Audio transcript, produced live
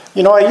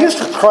I used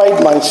to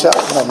pride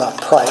myself on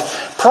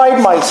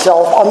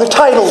the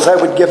titles I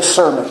would give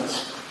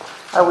sermons.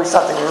 I always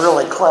thought they were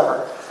really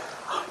clever.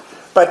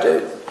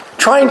 But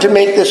trying to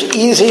make this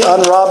easy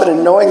on Robin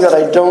and knowing that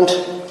I don't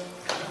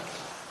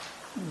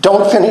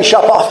finish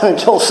up often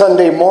until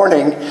Sunday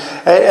morning,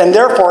 and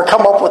therefore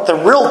come up with the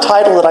real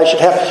title that I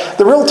should have.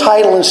 The real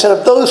title, instead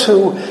of those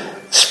who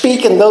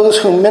speak and those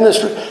who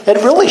minister,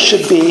 it really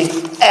should be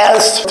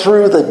As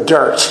Through the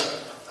Dirt.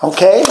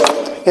 Okay?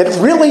 It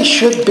really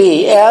should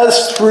be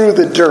As Through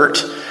the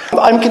Dirt.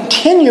 I'm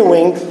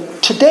continuing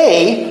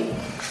today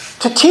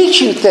to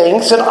teach you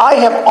things that I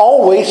have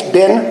always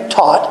been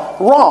taught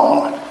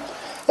wrong.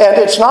 And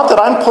it's not that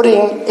I'm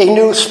putting a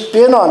new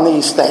spin on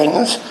these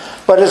things,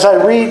 but as I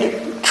read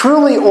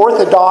truly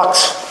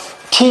orthodox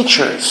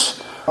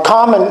teachers,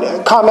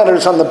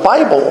 commenters on the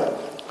Bible,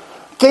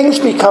 things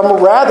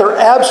become rather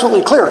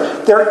absolutely clear.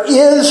 There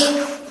is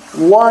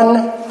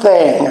one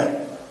thing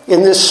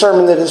in this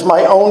sermon that is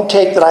my own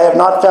take that I have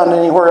not found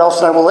anywhere else,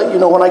 and I will let you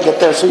know when I get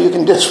there so you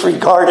can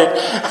disregard it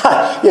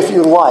if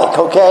you like,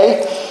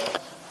 okay?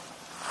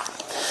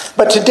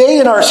 But today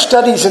in our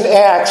studies in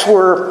Acts,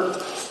 we're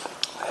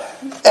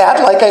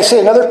at, like I say,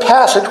 another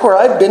passage where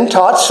I've been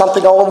taught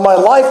something all of my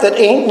life that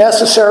ain't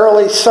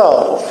necessarily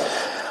so.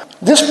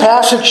 This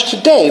passage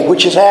today,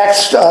 which is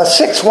Acts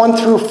 6, 1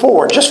 through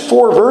 4, just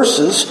 4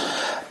 verses,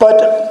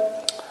 but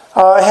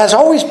has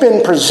always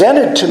been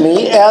presented to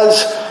me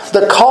as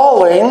the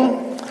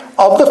calling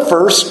of the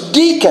first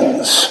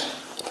deacons.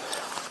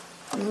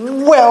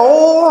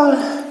 Well,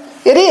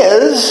 it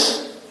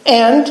is,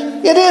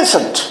 and it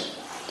isn't.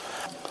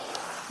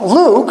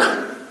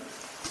 Luke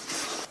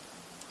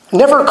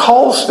never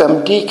calls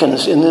them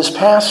deacons in this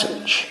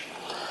passage.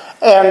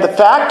 And the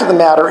fact of the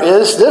matter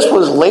is, this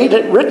was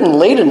written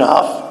late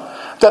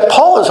enough that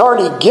Paul has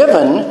already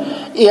given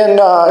in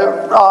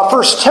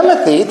 1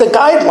 Timothy the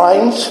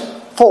guidelines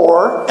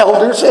for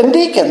elders and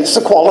deacons,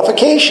 the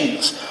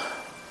qualifications.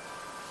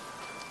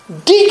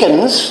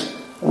 Deacons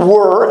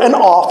were an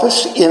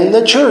office in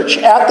the church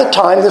at the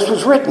time this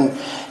was written.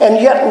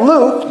 And yet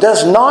Luke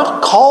does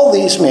not call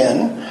these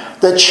men,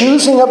 the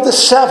choosing of the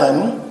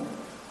 7,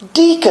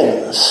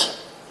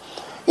 deacons.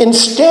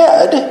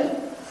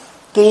 Instead,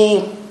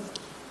 the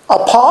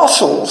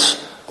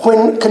apostles,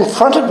 when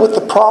confronted with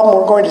the problem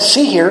we're going to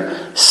see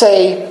here,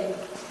 say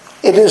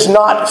it is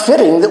not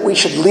fitting that we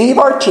should leave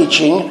our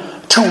teaching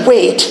to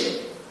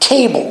wait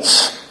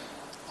tables.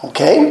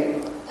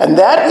 Okay? And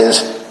that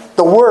is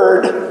the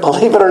word,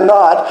 believe it or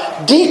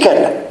not,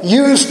 deacon,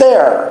 used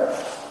there.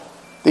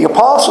 The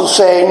apostles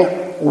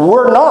saying,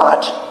 we're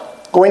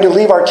not going to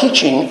leave our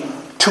teaching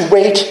to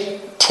wait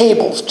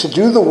tables, to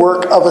do the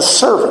work of a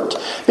servant.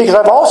 Because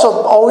I've also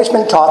always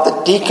been taught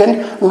that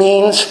deacon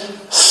means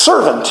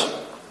servant.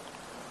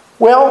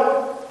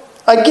 Well,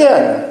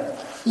 again,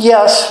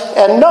 yes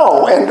and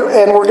no.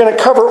 And we're going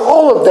to cover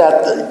all of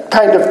that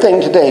kind of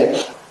thing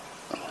today.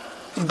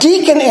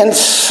 Deacon and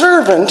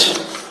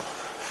servant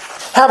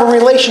have a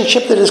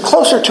relationship that is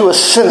closer to a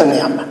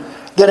synonym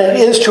than it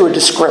is to a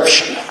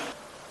description.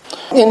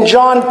 In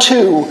John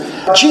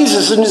 2,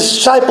 Jesus and his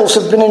disciples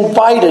have been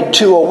invited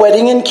to a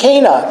wedding in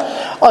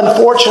Cana.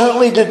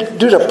 Unfortunately,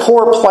 due to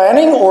poor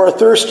planning or a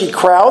thirsty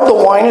crowd, the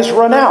wine has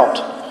run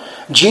out.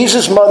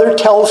 Jesus' mother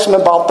tells him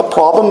about the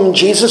problem, and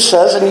Jesus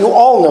says, and you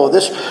all know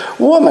this,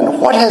 "Woman,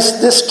 what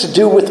has this to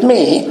do with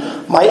me?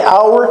 My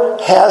hour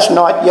has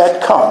not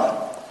yet come."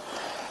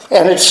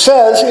 And it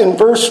says in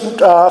verse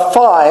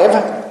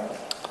 5,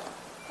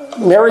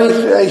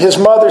 Mary, his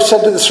mother,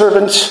 said to the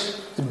servants,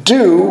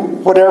 "Do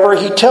whatever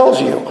he tells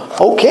you."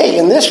 Okay,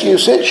 in this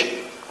usage,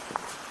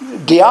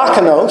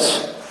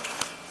 diakonos,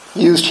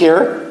 used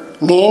here,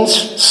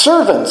 means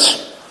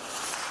servants,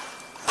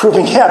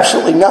 proving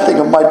absolutely nothing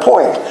of my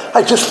point.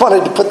 I just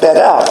wanted to put that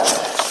out,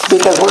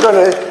 because we're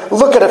going to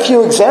look at a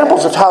few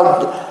examples of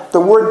how the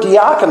word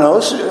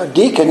diakonos,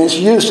 deacon, is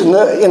used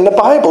in the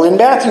Bible. In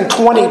Matthew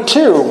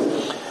 22,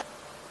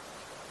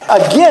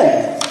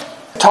 again,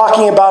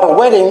 talking about a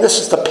wedding, this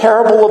is the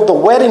parable of the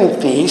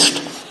wedding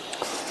feast.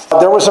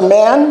 There was a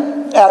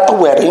man at the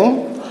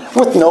wedding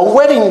with no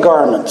wedding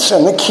garments,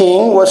 and the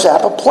king was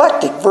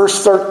apoplectic.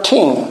 Verse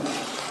 13.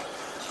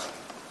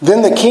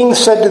 Then the king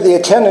said to the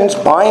attendants,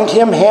 "Bind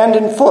him hand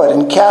and foot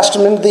and cast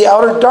him into the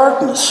outer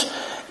darkness.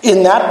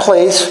 In that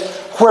place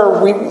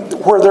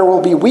where there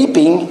will be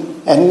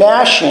weeping and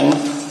gnashing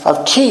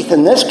of teeth."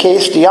 In this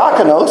case,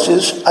 diakonos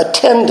is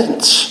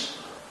attendants.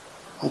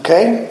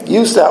 Okay?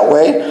 Used that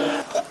way.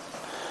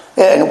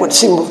 And it would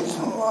seem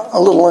a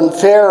little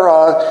unfair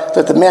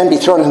that the man be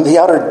thrown into the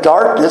outer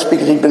darkness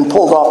because he'd been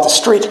pulled off the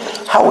street.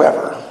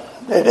 However,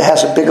 it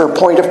has a bigger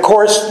point. Of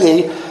course,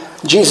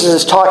 Jesus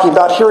is talking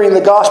about hearing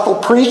the gospel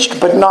preached,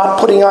 but not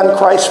putting on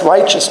Christ's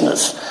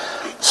righteousness.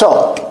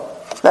 So,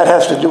 that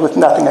has to do with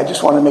nothing. I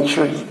just want to make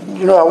sure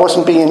I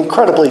wasn't being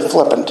incredibly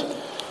flippant.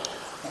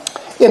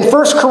 In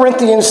 1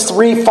 Corinthians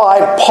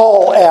 3:5,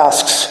 Paul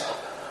asks,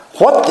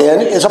 "What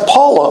then is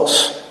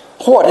Apollos?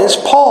 What is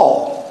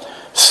Paul?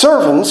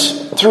 Servants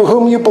through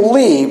whom you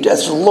believed,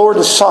 as the Lord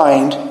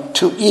assigned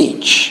to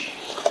each."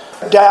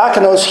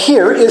 Diakonos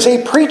here is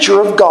a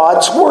preacher of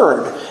God's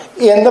word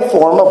in the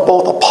form of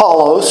both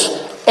Apollos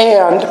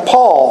and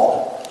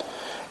Paul.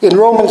 In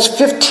Romans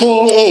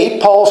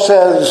 15:8, Paul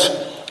says,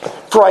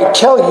 "For I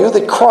tell you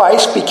that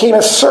Christ became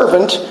a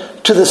servant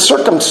to the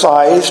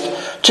circumcised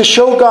to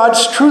show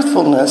God's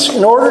truthfulness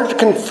in order to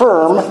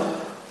confirm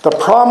the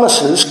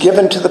promises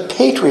given to the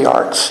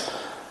patriarchs."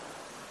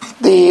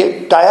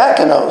 The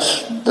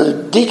diakonos, the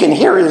deacon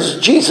here, is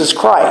Jesus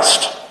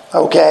Christ,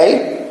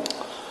 okay?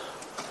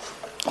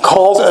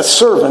 Called a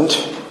servant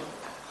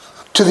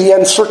to the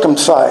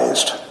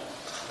uncircumcised.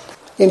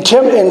 In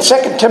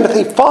 2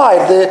 Timothy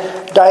 5, the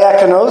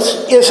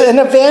diakonos is an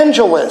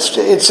evangelist.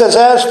 It says,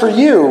 "As for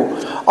you,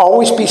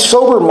 always be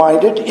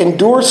sober-minded,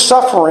 endure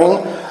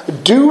suffering,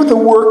 do the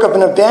work of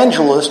an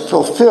evangelist,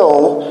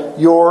 fulfill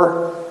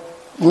your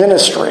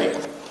ministry."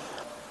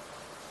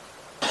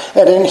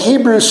 And in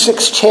Hebrews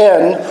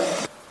 6:10,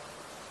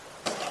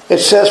 it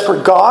says, "For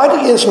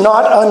God is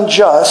not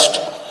unjust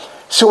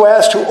so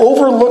as to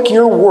overlook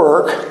your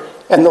work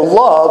and the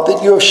love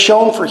that you have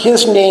shown for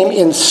his name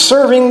in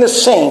serving the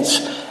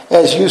saints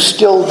as you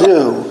still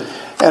do."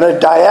 And a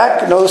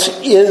diakonos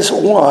is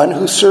one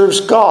who serves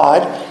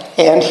God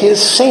and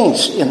his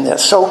saints in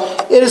this. So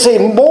it is a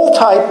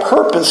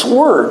multi-purpose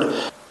word.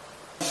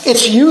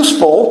 It's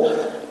useful,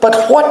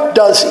 but what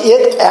does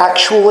it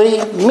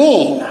actually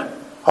mean?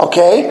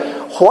 Okay?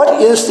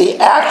 What is the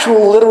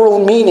actual literal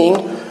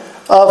meaning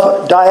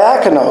of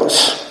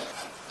diakonos?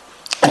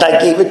 And I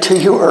gave it to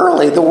you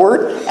early. The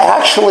word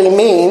actually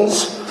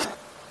means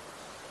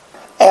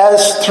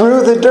as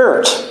through the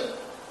dirt.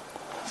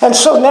 And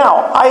so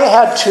now I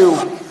had to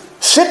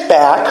sit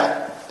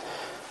back.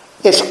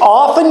 It's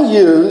often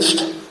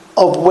used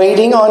of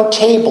waiting on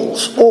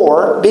tables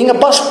or being a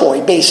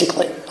busboy,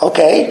 basically,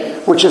 okay?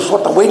 Which is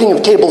what the waiting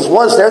of tables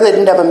was there. They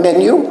didn't have a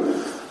menu.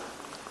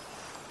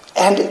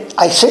 And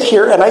I sit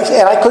here and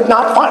I could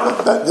not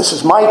find, this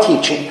is my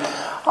teaching,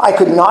 I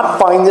could not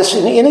find this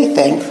in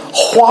anything.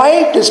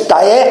 Why does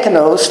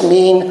diakonos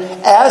mean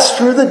as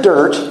through the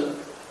dirt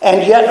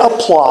and yet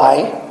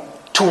apply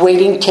to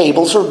waiting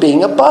tables or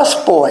being a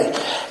busboy?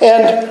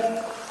 And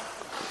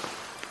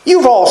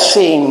you've all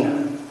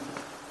seen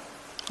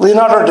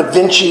Leonardo da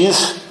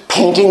Vinci's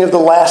painting of the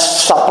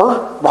Last Supper,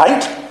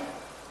 right?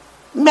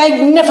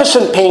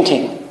 Magnificent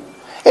painting.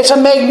 It's a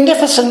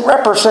magnificent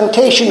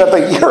representation of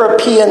a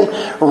European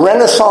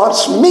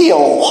Renaissance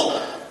meal,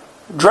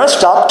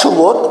 dressed up to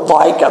look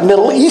like a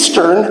Middle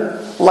Eastern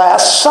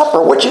Last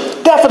Supper, which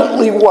it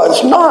definitely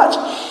was not.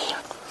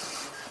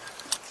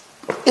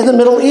 In the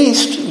Middle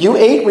East, you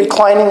ate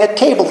reclining at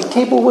table. The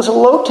table was a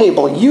low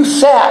table. You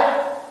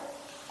sat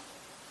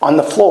on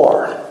the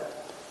floor.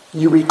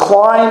 You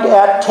reclined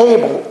at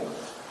table.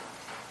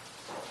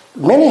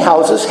 Many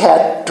houses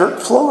had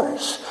dirt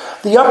floors.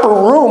 The upper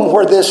room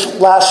where this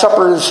Last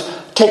Supper is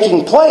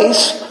taking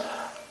place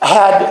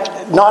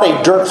had not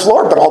a dirt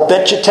floor, but I'll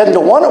bet you 10 to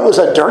 1 it was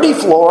a dirty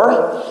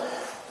floor.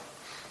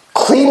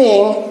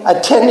 Cleaning,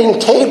 attending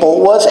table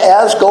was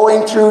as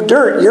going through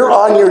dirt. You're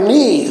on your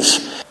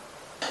knees.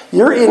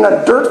 You're in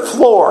a dirt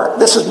floor.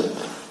 This is,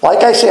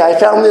 like I say, I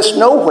found this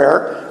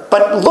nowhere,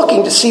 but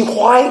looking to see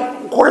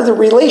where the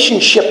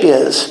relationship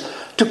is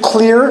to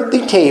clear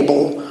the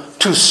table,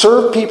 to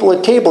serve people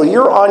at table.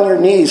 You're on your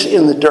knees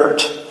in the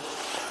dirt.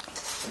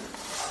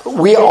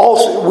 We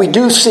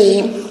do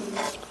see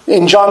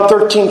in John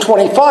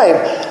 13:25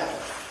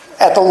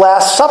 at the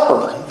Last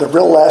Supper, the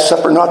real Last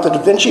Supper, not the Da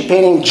Vinci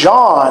painting,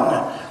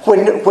 John,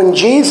 when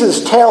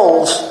Jesus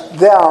tells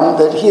them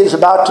that he is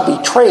about to be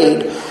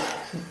betrayed,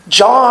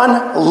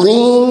 John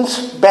leans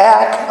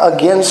back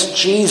against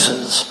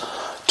Jesus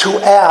to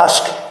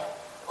ask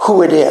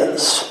who it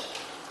is.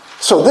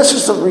 So this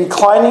is the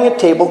reclining at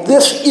table.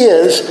 This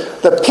is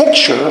the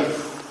picture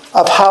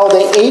of how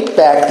they ate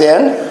back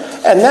then.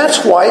 And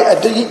that's why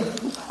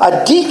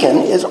a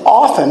deacon is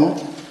often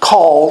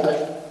called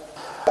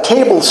a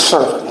table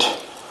servant.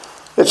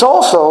 It's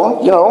also,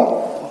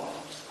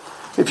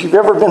 if you've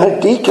ever been a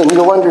deacon,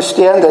 you'll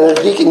understand that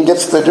a deacon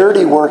gets the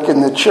dirty work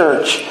in the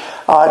church.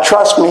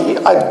 Trust me,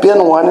 I've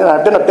been one, and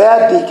I've been a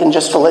bad deacon,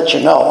 just to let you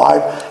know. I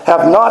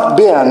have not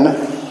been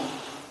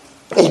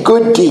a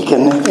good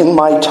deacon in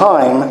my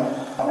time,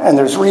 and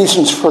there's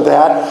reasons for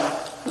that.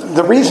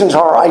 The reasons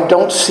are I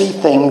don't see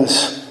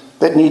things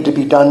that need to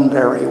be done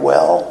very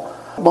well.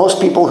 Most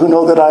people who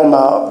know that I'm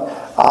a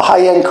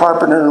high-end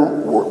carpenter,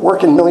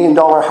 work in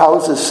million-dollar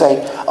houses,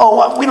 say,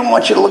 "Oh, we don't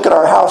want you to look at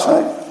our house."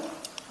 And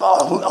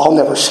I'll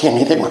never see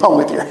anything wrong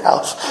with your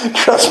house.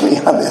 Trust me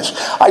on this.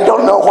 I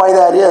don't know why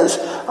that is,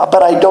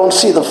 but I don't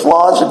see the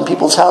flaws in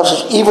people's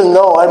houses, even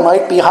though I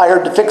might be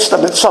hired to fix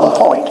them at some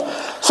point.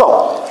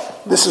 So,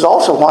 this is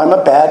also why I'm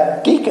a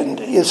bad deacon,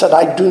 is that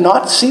I do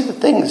not see the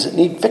things that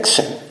need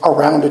fixing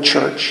around a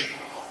church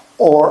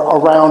or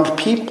around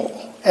people.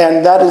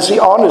 And that is the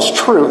honest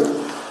truth.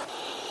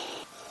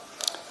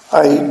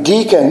 A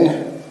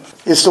deacon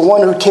is the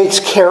one who takes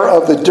care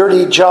of the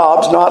dirty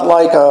jobs, not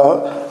like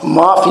a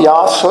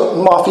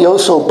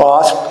mafioso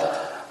boss,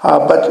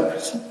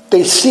 but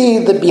they see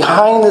the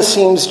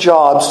behind-the-scenes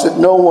jobs that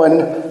no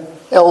one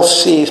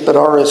LCs, but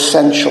are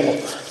essential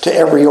to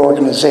every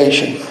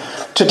organization.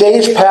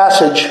 Today's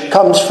passage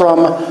comes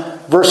from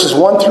verses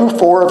 1 through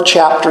 4 of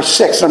chapter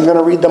 6. I'm going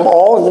to read them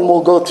all, and then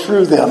we'll go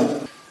through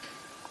them.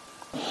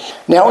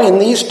 Now, in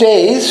these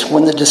days,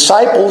 when the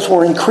disciples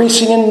were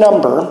increasing in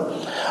number,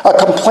 a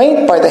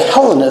complaint by the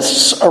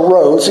Hellenists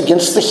arose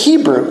against the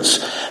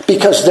Hebrews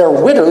because their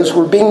widows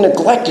were being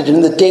neglected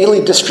in the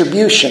daily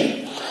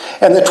distribution.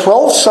 And the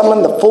 12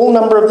 summoned the full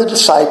number of the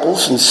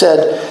disciples and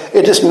said,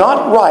 "It is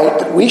not right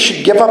that we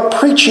should give up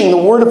preaching the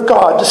word of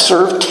God to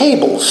serve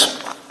tables."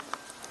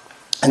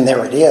 And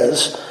there it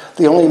is,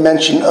 the only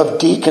mention of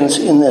deacons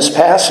in this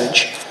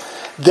passage.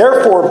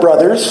 "Therefore,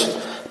 brothers,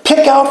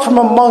 pick out from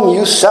among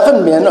you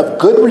 7 men of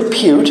good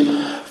repute,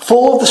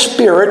 full of the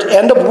Spirit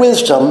and of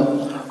wisdom,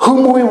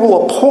 whom we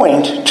will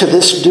appoint to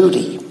this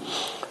duty.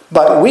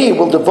 But we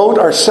will devote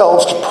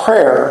ourselves to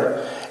prayer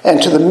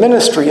and to the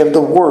ministry of the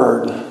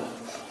word."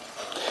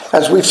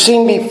 As we've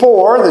seen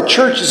before, the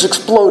church is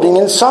exploding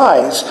in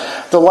size.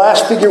 The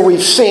last figure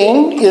we've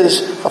seen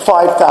is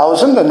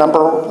 5,000. The number,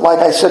 like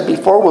I said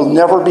before, will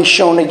never be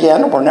shown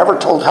again. We're never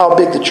told how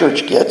big the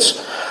church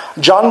gets.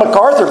 John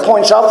MacArthur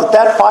points out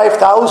that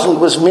 5,000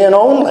 was men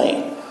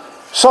only.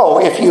 So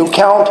if you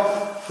count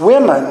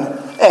women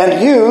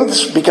and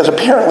youths, because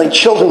apparently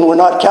children were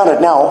not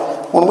counted now.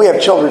 When we have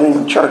children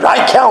in church,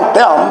 I count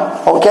them,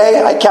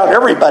 okay? I count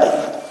everybody.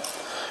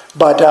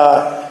 But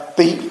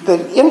the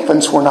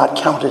infants were not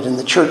counted in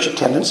the church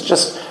attendance,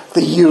 just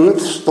the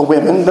youths, the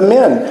women, the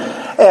men.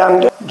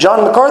 And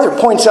John MacArthur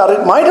points out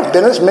it might have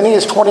been as many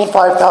as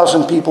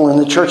 25,000 people in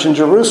the church in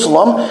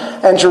Jerusalem,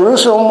 and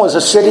Jerusalem was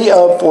a city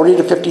of 40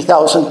 to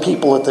 50,000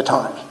 people at the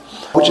time,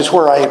 which is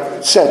where I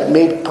said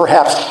maybe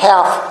perhaps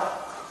half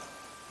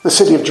the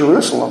city of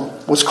Jerusalem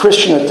was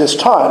Christian at this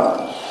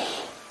time.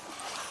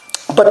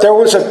 But there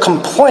was a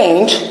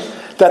complaint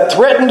that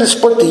threatened to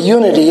split the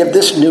unity of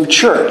this new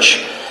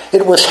church.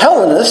 It was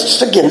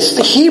Hellenists against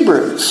the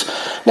Hebrews.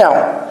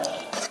 Now,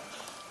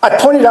 I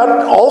pointed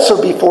out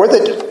also before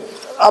that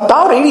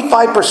about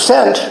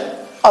 85%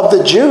 of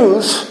the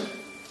Jews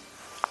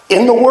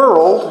in the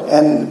world,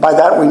 and by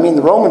that we mean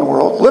the Roman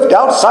world, lived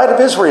outside of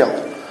Israel.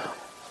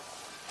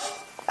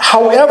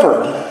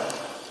 However,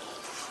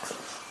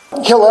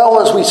 Hillel,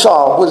 as we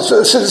saw, was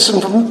a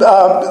citizen from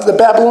the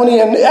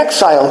Babylonian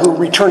exile who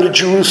returned to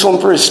Jerusalem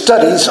for his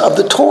studies of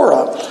the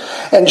Torah.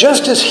 And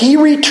just as he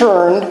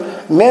returned,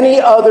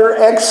 many other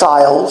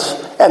exiles,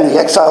 and the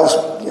exiles,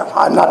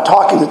 I'm not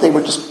talking that they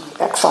were just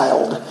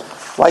exiled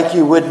like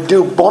you would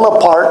do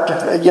Bonaparte,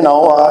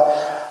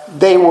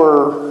 they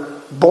were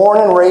born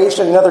and raised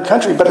in another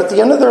country, but at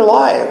the end of their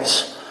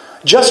lives,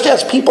 just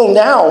as people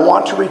now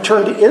want to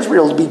return to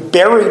Israel to be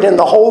buried in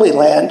the Holy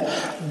Land,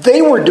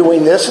 they were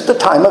doing this at the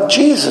time of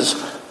Jesus,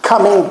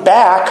 coming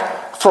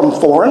back from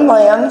foreign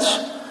lands,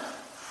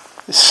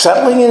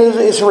 settling in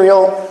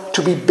Israel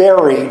to be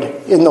buried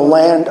in the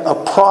land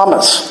of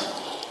promise.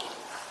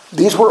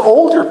 These were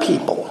older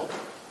people.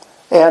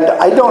 And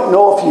I don't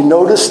know if you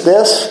noticed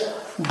this,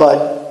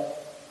 but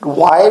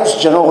wives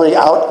generally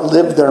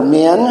outlived their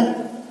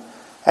men.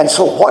 And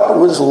so what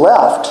was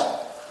left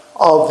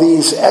of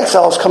these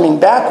exiles coming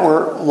back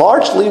were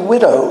largely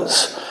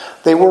widows.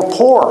 They were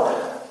poor.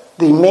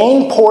 The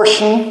main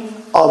portion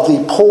of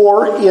the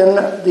poor in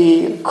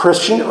the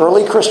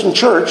early Christian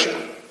church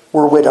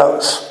were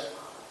widows.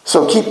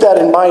 So keep that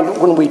in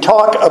mind when we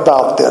talk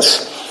about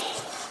this.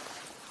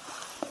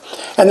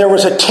 And there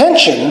was a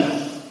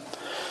tension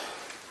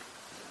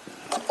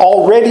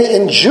already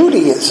in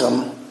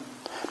Judaism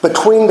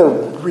between the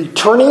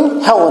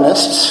returning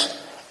Hellenists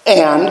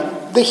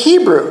and the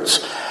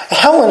Hebrews.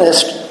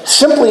 Hellenist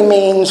simply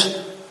means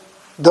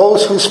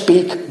those who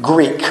speak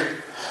Greek.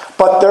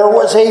 But there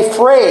was a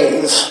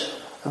phrase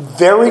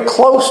very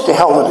close to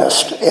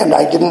Hellenist, and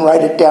I didn't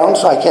write it down,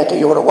 so I can't tell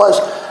you what it was.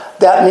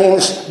 That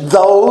means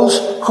those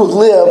who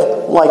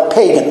live like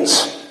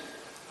pagans.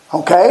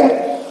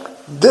 Okay?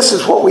 This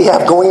is what we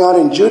have going on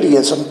in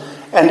Judaism,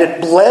 and it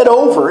bled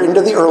over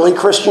into the early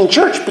Christian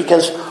church,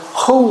 because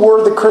who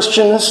were the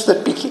Christians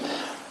that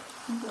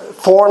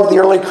formed the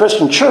early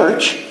Christian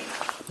church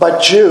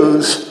but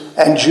Jews,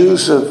 and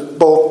Jews of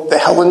both the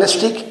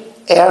Hellenistic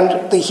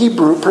and the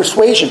Hebrew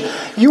persuasion.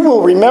 You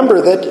will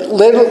remember that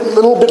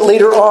little bit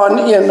later on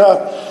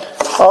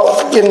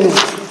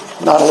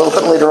not a little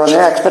bit later on in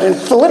Acts, but in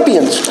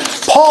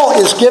Philippians, Paul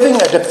is giving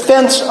a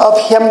defense of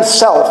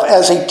himself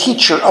as a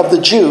teacher of the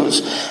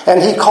Jews.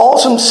 And he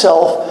calls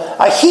himself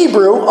a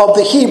Hebrew of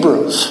the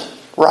Hebrews,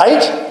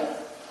 right?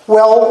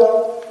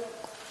 Well,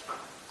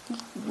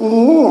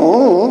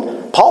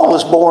 Paul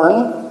was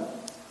born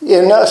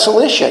in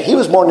Cilicia. He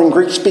was born in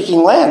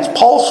Greek-speaking lands.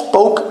 Paul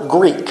spoke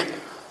Greek.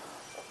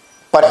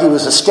 But he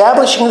was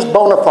establishing his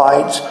bona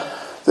fides.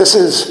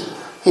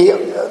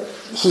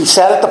 He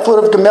sat at the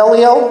foot of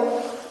Gamaliel.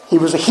 He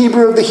was a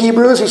Hebrew of the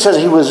Hebrews. He says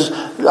he was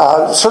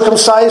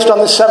circumcised on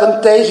the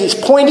 7th day. He's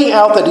pointing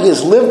out that he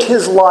has lived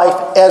his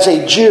life as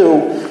a Jew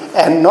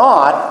and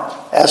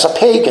not as a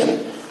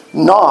pagan,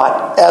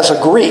 not as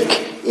a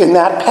Greek in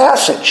that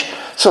passage.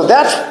 So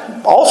that's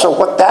also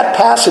what that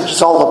passage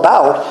is all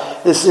about.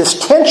 is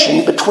this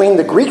tension between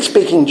the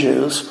Greek-speaking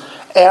Jews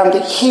and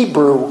the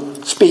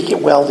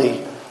Hebrew-speaking,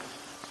 the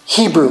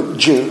Hebrew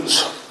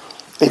Jews.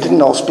 They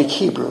didn't all speak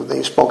Hebrew.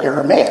 They spoke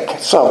Aramaic.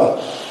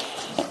 So,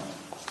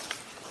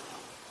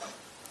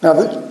 now,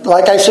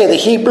 like I say,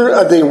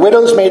 the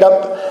widows made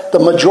up the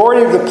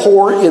majority of the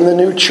poor in the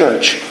new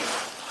church.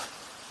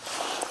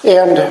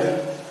 And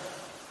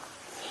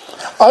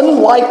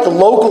unlike the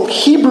local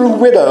Hebrew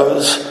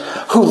widows,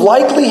 who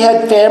likely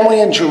had family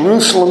in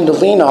Jerusalem to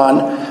lean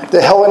on,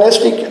 the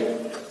Hellenistic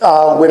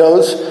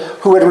widows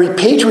who had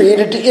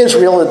repatriated to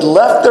Israel had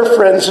left their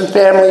friends and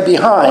family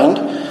behind,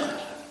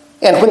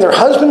 and when their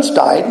husbands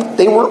died,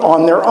 they were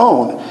on their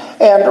own.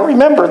 And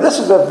remember, this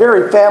is a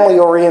very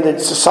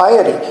family-oriented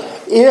society.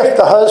 If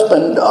the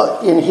husband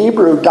in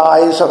Hebrew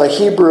dies of a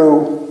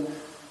Hebrew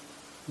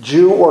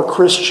Jew or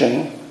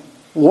Christian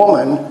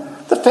woman,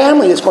 the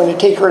family is going to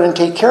take her in and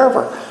take care of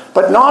her.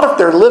 But not if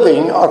they're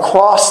living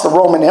across the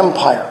Roman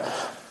Empire.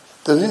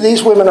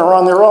 These women are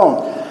on their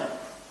own.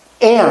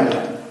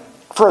 And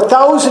for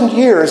 1,000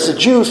 years, the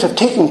Jews have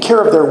taken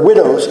care of their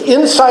widows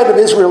inside of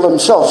Israel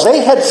themselves.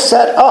 They had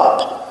set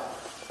up,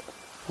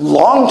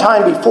 long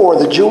time before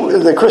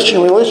the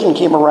Christian religion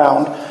came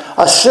around,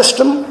 a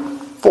system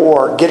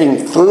for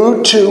getting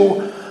food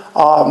to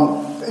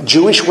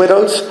Jewish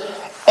widows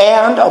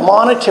and a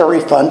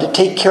monetary fund to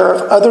take care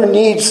of other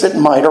needs that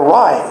might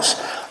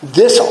arise.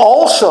 This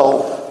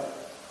also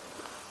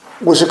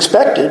was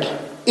expected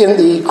in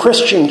the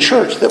Christian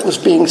church that was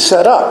being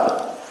set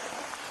up.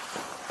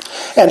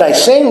 And I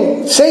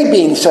say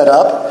being set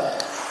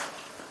up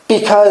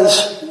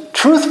because,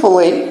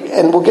 truthfully,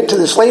 and we'll get to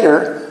this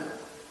later,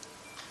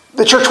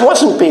 the church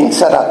wasn't being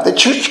set up. The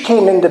church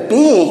came into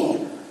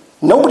being.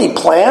 Nobody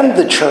planned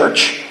the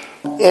church.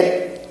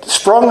 It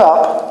sprung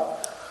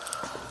up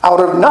out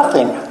of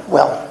nothing.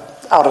 Well,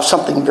 out of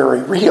something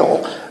very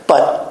real,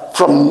 but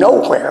from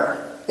nowhere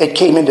it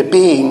came into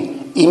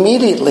being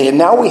immediately. And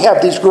now we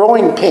have these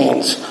growing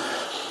pains.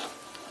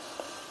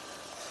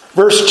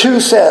 Verse 2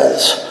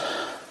 says,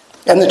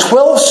 "And the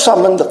 12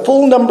 summoned the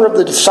full number of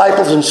the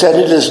disciples and said,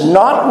 'It is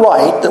not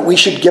right that we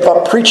should give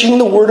up preaching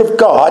the word of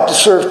God to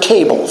serve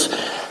tables.'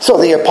 So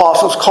the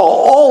apostles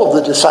call all of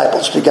the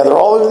disciples together,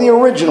 all of the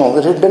original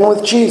that had been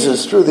with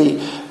Jesus through the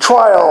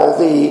trial,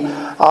 the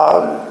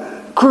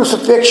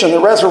crucifixion, the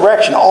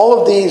resurrection. All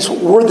of these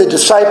were the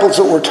disciples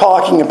that we're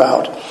talking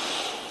about.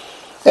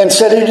 And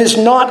said, 'It is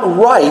not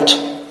right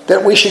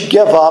that we should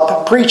give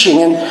up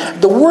preaching.'"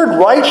 And the word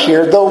 "right"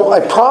 here, though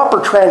a proper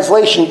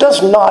translation,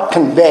 does not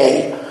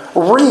convey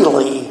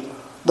really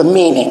the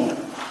meaning.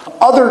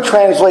 Other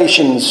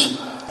translations,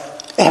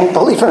 and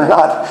believe it or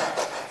not,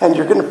 and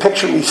you're going to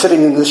picture me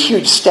sitting in this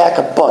huge stack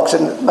of books,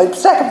 and my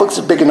stack of books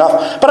is big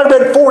enough, but I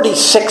read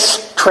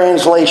 46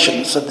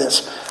 translations of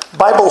this.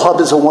 Bible Hub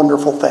is a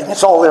wonderful thing.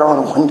 It's all there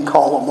on one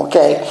column,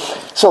 okay?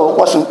 So it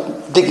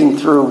wasn't digging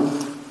through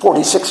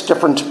 46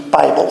 different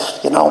Bibles,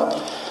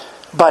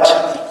 But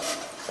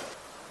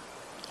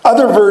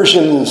other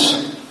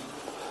versions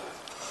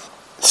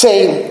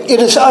say it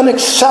is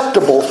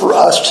unacceptable for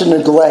us to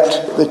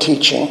neglect the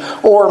teaching,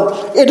 or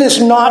it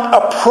is not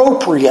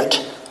appropriate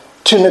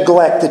to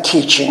neglect the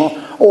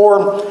teaching,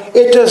 or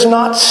it does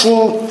not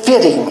seem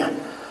fitting,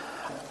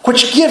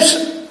 which gives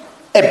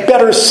a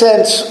better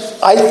sense,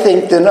 I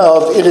think, than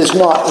of "it is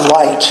not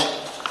right."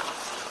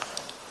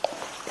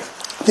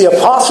 The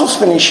apostles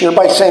finish here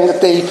by saying that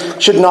they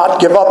should not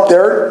give up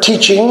their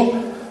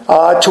teaching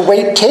to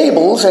wait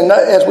tables, and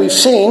as we've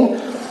seen,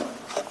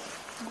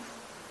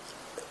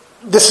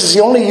 this is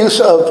the only use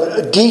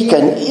of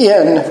deacon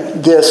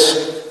in this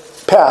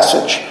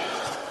passage.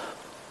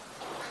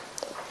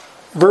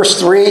 Verse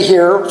 3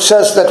 here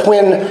says that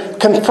when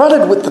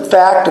confronted with the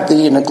fact of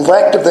the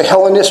neglect of the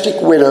Hellenistic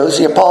widows,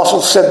 the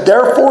apostles said,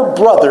 "Therefore,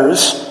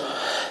 brothers,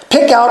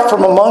 pick out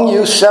from among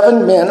you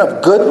 7 men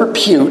of good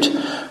repute,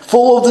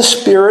 full of the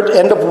Spirit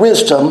and of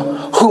wisdom,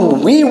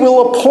 whom we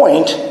will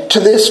appoint to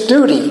this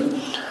duty."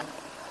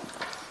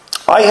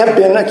 I have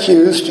been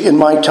accused in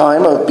my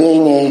time of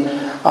being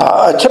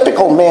a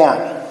typical man.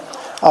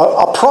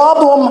 A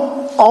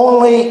problem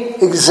only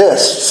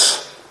exists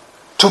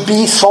to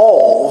be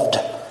solved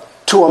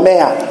to a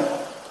man.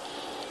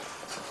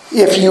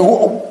 If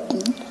you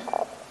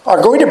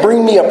are going to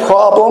bring me a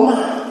problem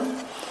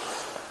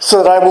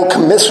so that I will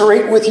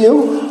commiserate with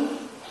you,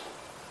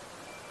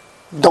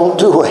 don't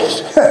do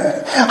it.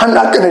 I'm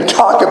not going to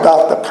talk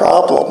about the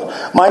problem.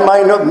 My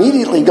mind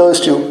immediately goes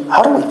to,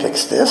 how do we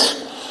fix this?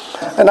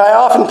 And I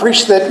often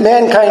preach that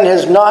mankind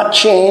has not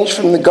changed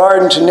from the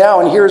garden to now,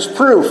 and here's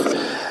proof.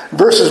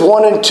 Verses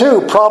 1 and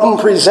 2, problem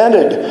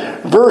presented.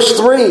 Verse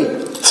 3,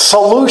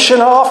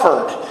 solution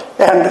offered.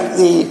 And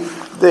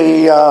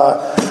the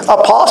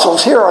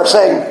apostles here are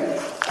saying,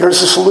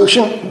 here's the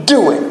solution,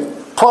 do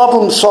it.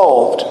 Problem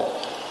solved.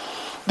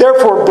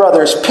 "Therefore,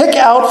 brothers, pick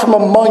out from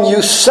among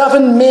you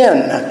 7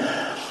 men."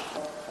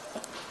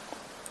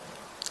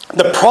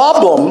 The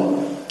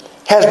problem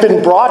has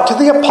been brought to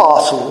the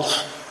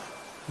apostles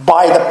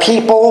by the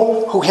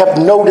people who have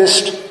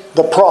noticed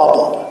the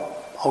problem.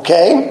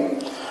 Okay?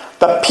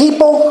 The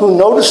people who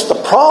noticed the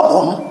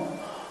problem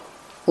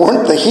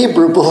weren't the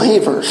Hebrew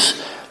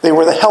believers. They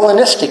were the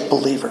Hellenistic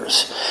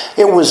believers.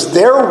 It was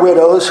their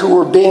widows who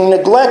were being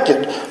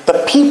neglected.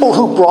 The people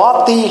who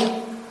brought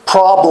the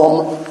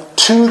problem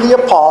to the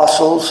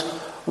apostles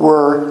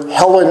were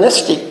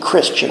Hellenistic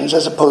Christians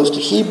as opposed to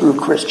Hebrew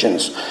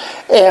Christians.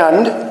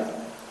 And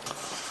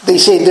they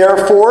say,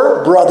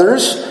 therefore,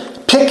 brothers,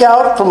 pick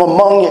out from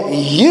among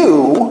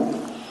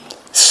you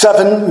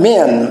 7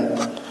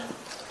 men.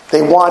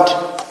 They want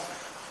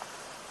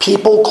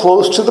people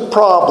close to the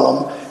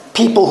problem,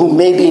 people who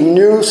maybe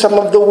knew some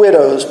of the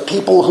widows,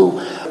 people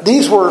who,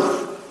 these were,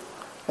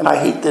 and I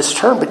hate this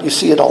term, but you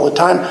see it all the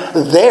time,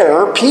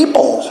 their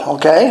people,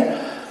 okay?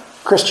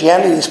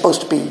 Christianity is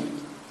supposed to be,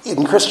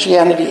 in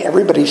Christianity,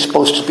 everybody's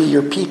supposed to be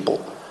your people.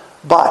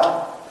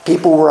 But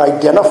people were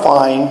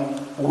identifying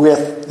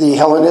with the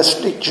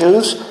Hellenistic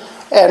Jews,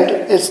 and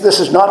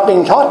this is not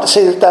being taught to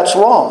say that that's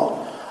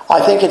wrong.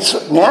 I think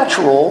it's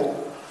natural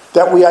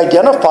that we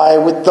identify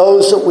with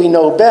those that we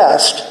know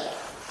best,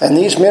 and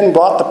these men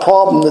brought the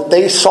problem that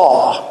they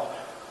saw.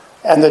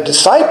 And the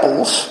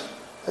disciples,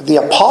 the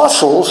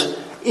apostles,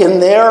 in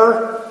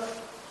their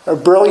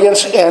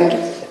brilliance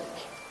and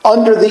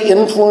under the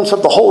influence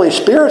of the Holy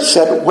Spirit,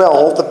 said,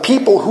 well, the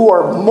people who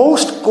are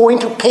most going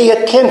to pay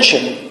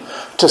attention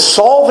to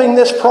solving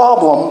this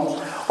problem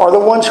are the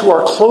ones who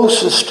are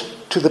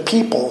closest to the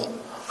people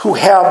who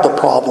have the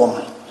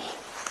problem.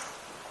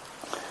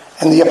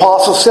 And the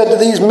apostles said to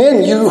these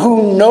men, you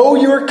who know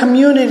your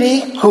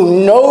community,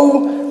 who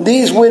know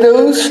these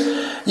widows,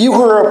 you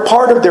who are a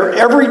part of their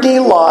everyday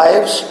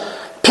lives,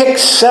 pick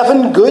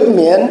 7 good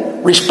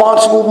men,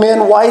 responsible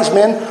men, wise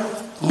men,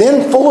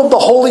 men full of the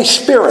Holy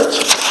Spirit.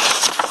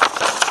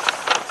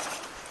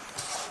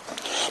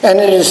 And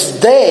it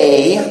is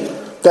they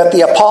that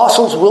the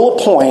apostles will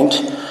appoint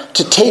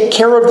to take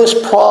care of this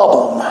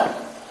problem.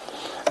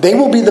 They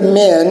will be the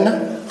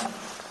men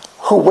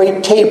who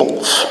wait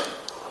tables.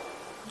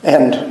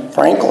 And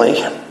frankly,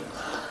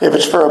 if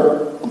it's for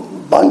a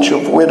bunch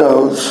of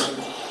widows,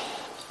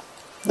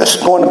 this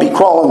is going to be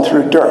crawling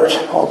through dirt.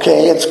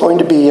 Okay, it's going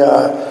to be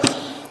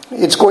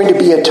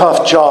a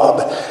tough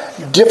job.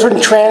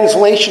 Different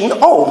translation.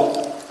 Oh,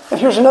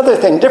 and here's another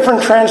thing: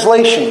 different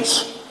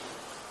translations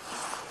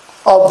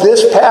of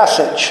this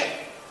passage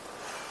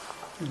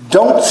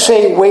don't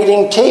say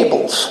waiting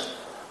tables.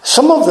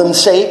 Some of them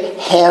say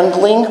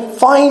handling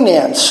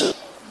finances.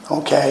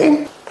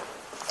 Okay.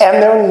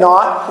 And they're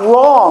not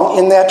wrong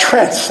in that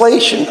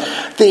translation.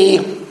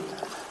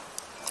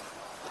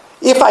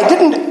 If I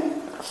didn't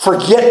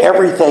forget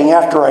everything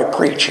after I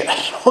preach it,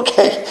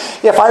 okay,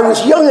 if I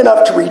was young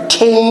enough to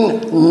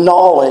retain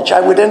knowledge, I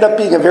would end up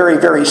being a very,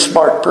 very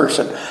smart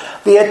person.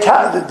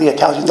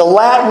 The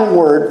Latin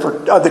word for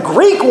the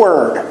Greek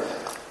word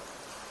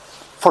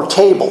for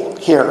table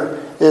here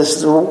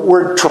is the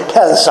word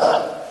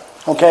trapeza.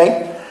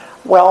 Okay,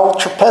 well,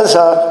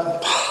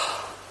 trapeza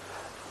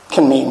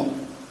can mean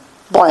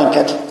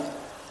blanket.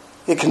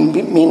 It can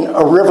mean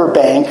a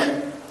riverbank.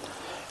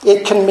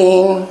 It can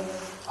mean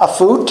a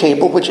food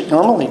table, which it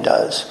normally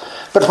does.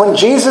 But when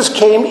Jesus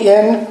came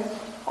in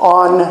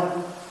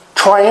on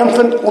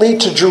triumphantly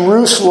to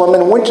Jerusalem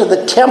and went to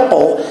the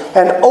temple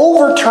and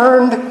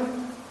overturned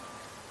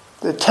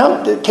the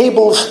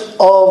tables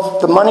of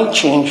the money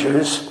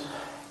changers,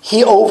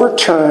 he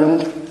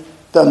overturned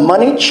the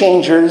money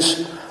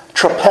changers'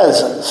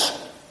 trapezas.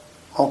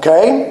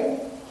 Okay?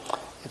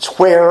 It's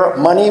where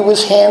money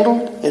was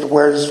handled. It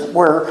was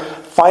where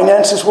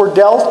finances were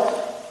dealt.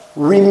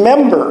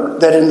 Remember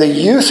that in the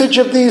usage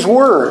of these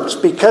words,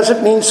 because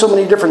it means so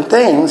many different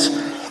things,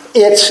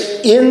 it's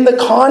in the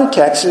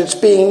context that it's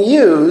being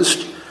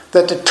used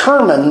that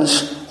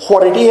determines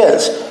what it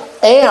is.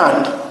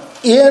 And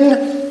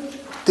in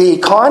the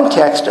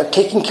context of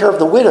taking care of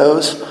the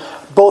widows,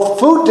 both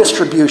food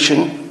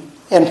distribution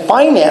and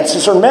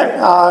finances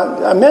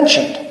are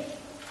mentioned.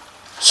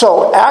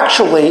 So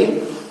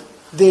actually,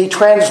 the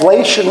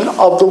translation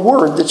of the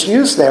word that's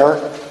used there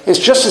is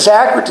just as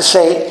accurate to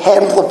say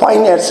handle the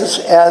finances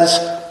as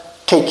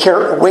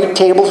wait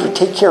tables or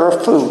take care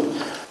of food.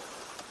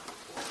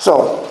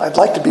 So I'd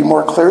like to be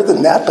more clear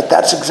than that, but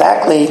that's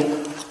exactly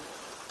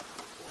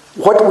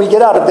what we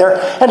get out of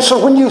there. And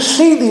so when you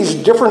see these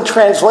different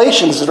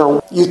translations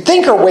that you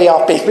think are way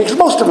off base, because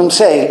most of them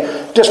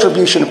say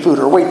distribution of food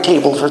or wait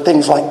tables or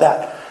things like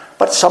that,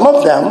 but some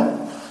of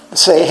them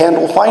say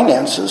handle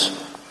finances.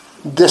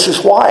 This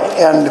is why.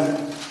 And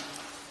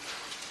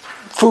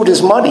food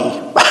is money.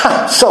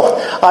 So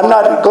I'm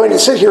not going to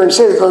sit here and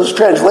say that those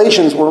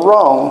translations were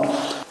wrong.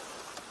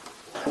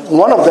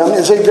 One of them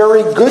is a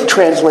very good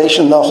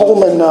translation, the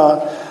Holman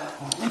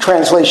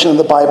translation of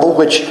the Bible,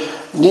 which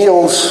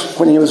Niels,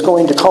 when he was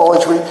going to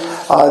college,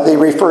 they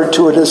referred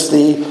to it as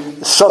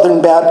the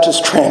Southern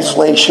Baptist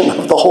translation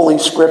of the Holy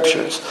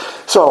Scriptures.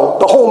 So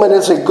the Holman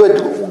is a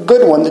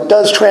good one that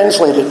does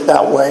translate it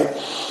that way.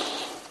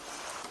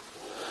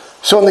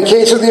 So in the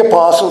case of the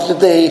apostles,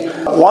 did they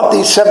want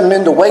these 7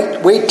 men to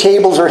wait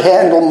tables or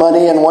handle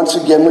money? And once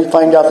again, we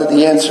find out that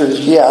the answer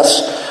is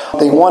yes.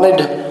 They wanted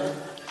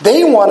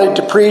They wanted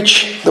to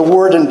preach the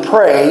word and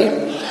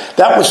pray.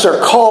 That was their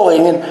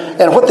calling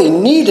and what they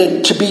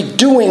needed to be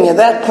doing at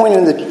that point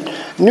in the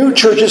new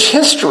church's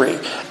history.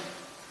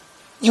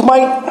 You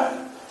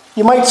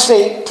might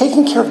say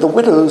taking care of the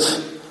widows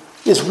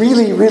is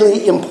really,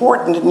 really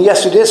important. And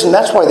yes, it is. And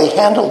that's why they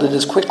handled it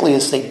as quickly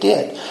as they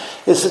did.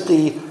 Is that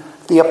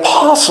the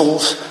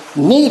apostles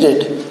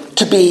needed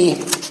to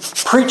be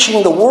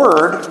preaching the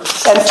word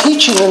and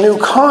teaching the new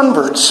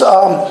converts.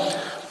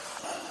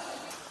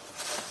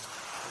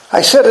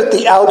 I said at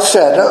the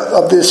outset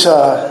of this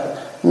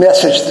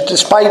message that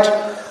despite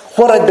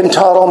what I've been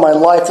taught all my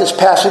life, this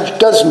passage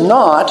does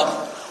not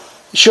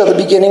show the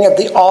beginning of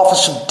the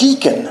office of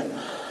deacon.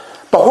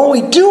 But what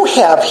we do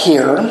have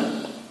here,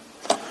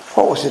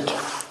 what was it?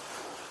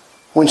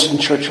 Winston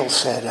Churchill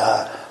said,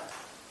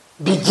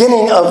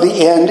 beginning of the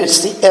end,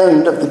 it's the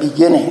end of the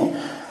beginning.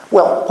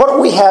 Well, what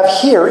we have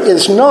here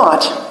is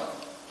not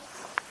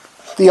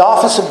the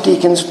office of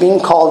deacons being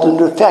called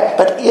into effect,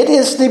 but it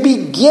is the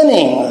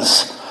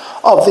beginnings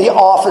of the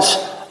office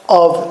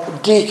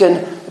of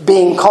deacon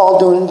being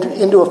called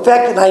into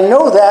effect. And I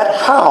know that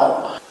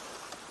how?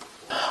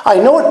 I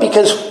know it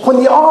because when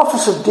the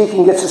office of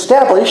deacon gets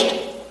established,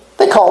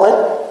 they call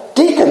it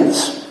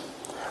deacons,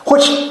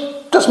 which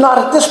does not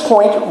at this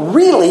point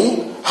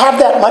really have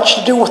that much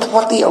to do with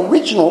what the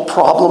original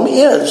problem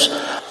is.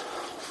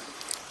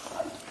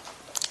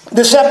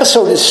 This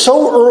episode is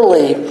so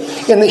early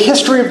in the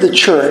history of the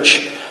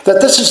church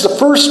that this is the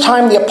first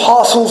time the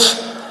apostles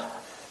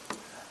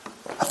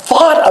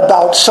thought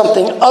about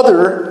something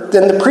other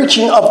than the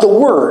preaching of the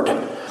word.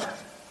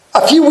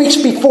 A few weeks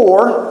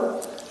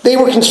before, they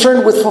were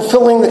concerned with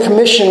fulfilling the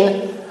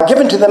commission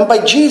given to them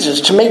by Jesus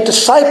to make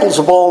disciples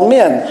of all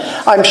men.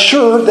 I'm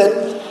sure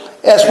that,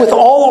 as with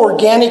all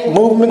organic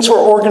movements or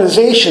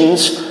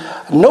organizations,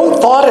 no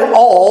thought at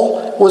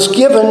all was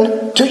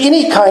given to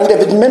any kind of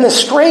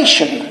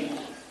administration.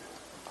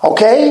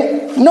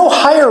 Okay? No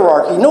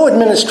hierarchy, no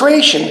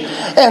administration.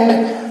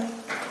 And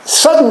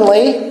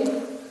suddenly,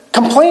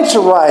 complaints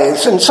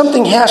arise and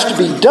something has to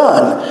be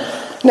done.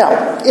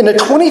 Now, in a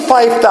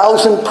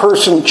 25,000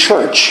 person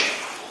church,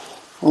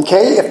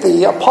 okay, if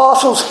the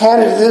apostles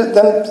handed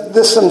them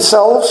this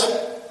themselves,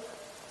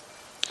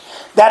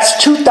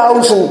 that's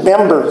 2,000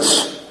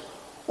 members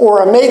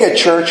or a mega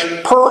church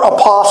per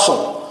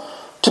apostle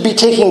to be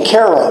taken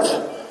care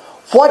of.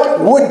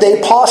 What would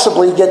they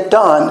possibly get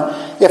done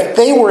if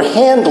they were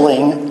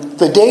handling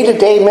the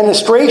day-to-day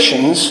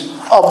ministrations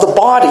of the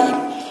body?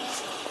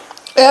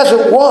 As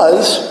it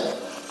was,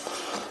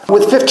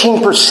 with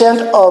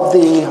 15% of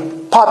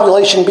the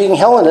population being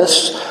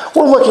Hellenists,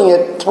 we're looking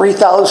at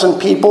 3,000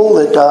 people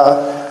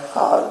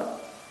that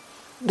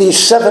these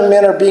 7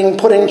 men are being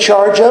put in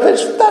charge of.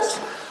 That's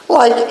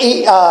like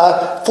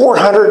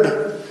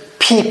 400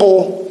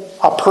 people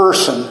a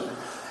person.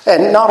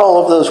 And not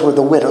all of those were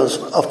the widows,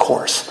 of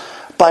course.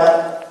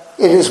 But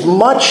it is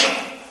much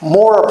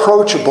more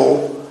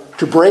approachable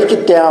to break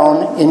it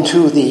down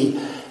into the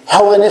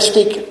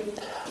Hellenistic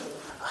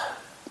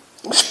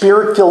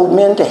Spirit-filled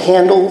men to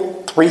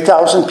handle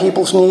 3,000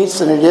 people's needs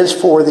than it is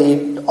for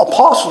the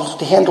apostles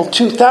to handle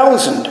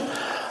 2,000.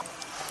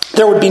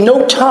 There would be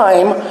no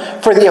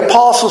time for the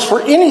apostles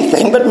for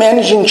anything but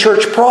managing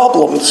church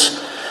problems.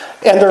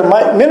 And their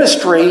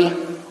ministry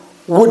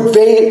would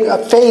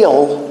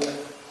fail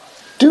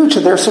due to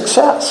their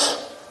success.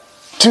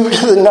 Due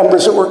to the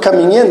numbers that were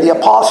coming in, the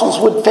apostles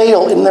would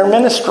fail in their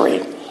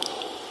ministry.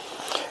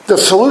 The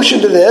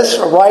solution to this,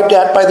 arrived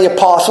at by the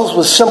apostles,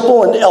 was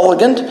simple and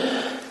elegant.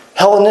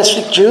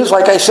 Hellenistic Jews,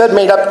 like I said,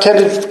 made up 10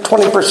 to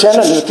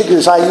 20%, and the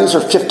figures I use are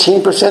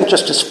 15%,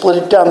 just to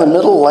split it down the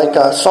middle like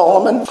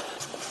Solomon.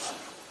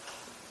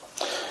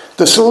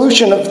 The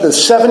solution of the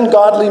 7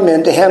 godly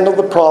men to handle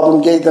the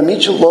problem gave them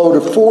each a load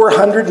of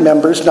 400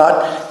 members,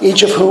 not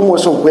each of whom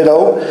was a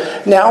widow.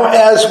 Now,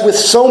 as with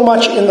so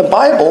much in the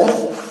Bible,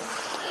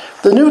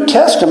 the New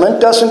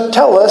Testament doesn't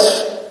tell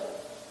us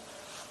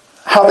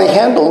how they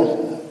handled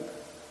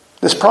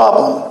this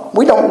problem.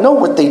 We don't know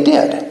what they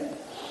did.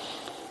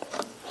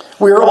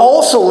 We are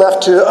also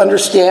left to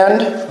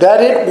understand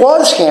that it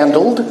was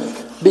handled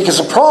because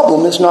the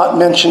problem is not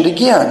mentioned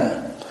again.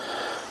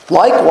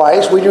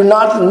 Likewise, we do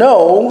not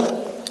know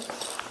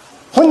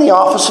when the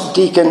office of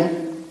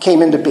deacon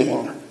came into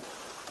being.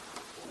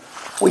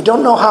 We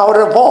don't know how it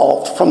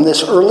evolved from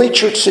this early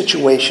church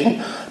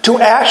situation to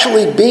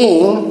actually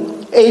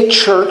being a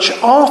church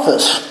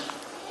office.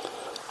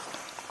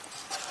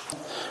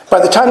 By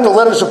the time the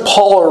letters of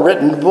Paul are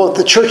written, both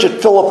the church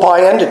at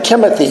Philippi and to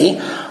Timothy,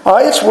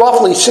 it's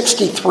roughly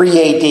 63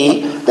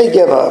 AD. They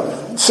give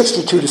a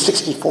 62 to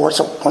 64,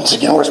 so once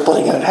again we're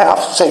splitting it in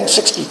half, saying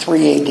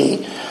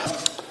 63 AD.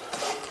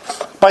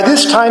 By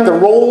this time, the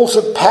roles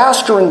of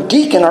pastor and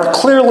deacon are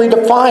clearly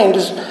defined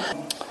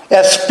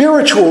as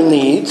spiritual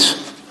needs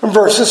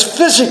versus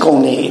physical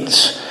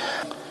needs.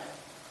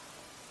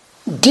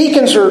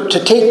 Deacons are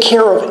to take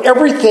care of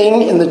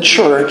everything in the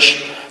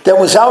church that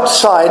was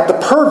outside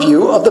the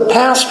purview of the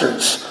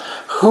pastors,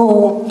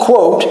 who,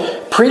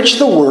 quote, preach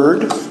the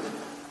word,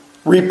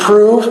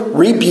 reprove,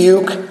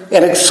 rebuke,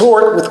 and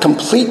exhort with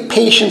complete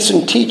patience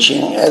and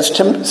teaching, as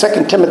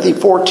 2 Timothy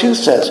 4:2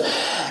 says.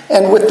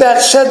 And with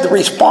that said, the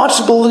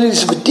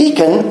responsibilities of a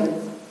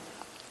deacon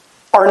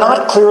are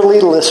not clearly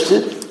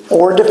listed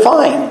or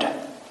defined.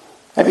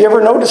 Have you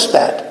ever noticed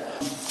that?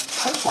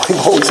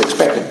 We've always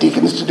expected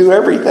deacons to do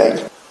everything.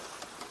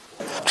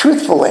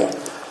 Truthfully,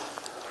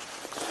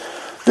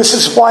 this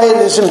is why it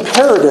is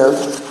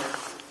imperative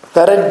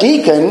that a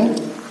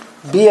deacon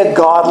be a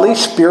godly,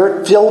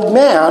 spirit-filled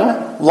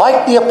man,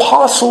 like the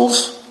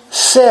apostles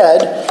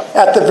said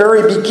at the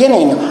very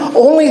beginning.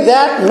 Only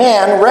that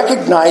man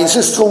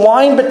recognizes the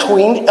line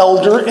between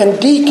elder and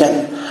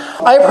deacon.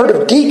 I've heard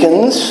of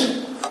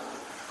deacons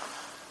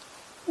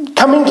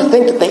coming to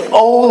think that they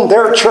own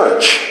their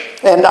church,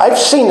 and I've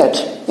seen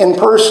it in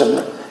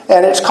person,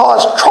 and it's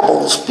caused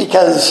troubles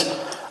because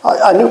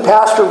a new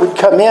pastor would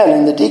come in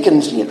and the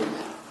deacons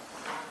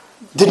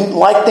didn't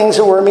like things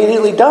that were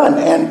immediately done,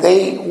 and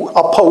they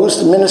opposed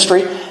the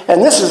ministry.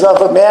 And this is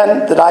of a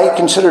man that I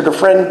considered a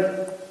friend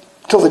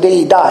till the day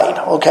he died,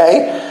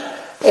 okay?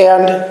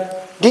 And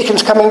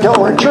deacons coming to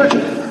own a church.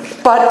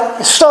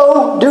 But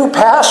so do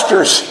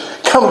pastors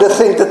come to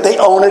think that they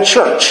own a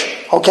church,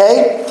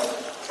 okay?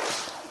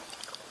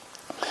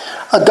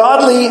 A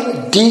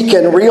godly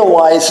deacon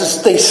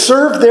realizes they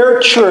serve their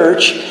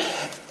church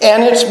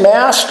and its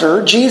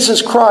master,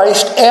 Jesus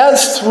Christ,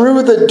 as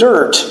through the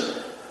dirt,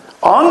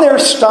 on their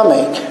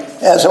stomach,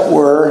 as it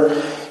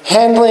were,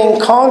 handling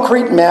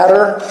concrete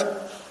matter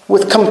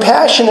with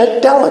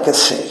compassionate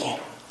delicacy.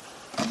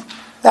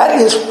 That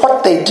is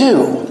what they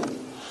do.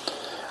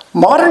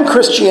 Modern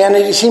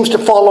Christianity seems to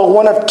follow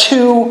one of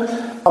two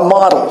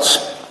models: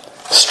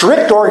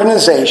 strict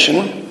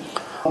organization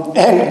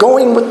and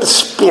going with the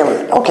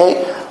Spirit.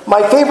 Okay,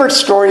 my favorite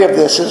story of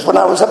this is when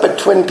I was up at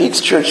Twin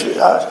Peaks Church.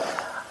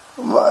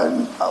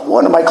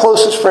 One of my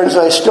closest friends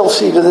that I still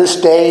see to this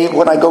day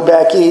when I go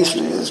back east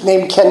is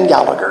named Ken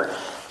Gallagher.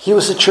 He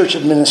was the church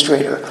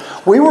administrator.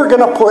 We were going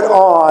to put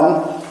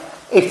on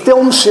a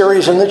film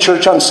series in the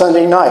church on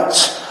Sunday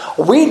nights.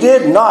 We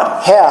did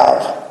not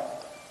have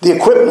the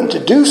equipment to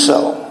do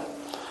so.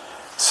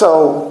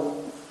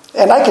 So,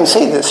 and I can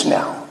say this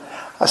now.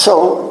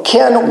 So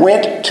Ken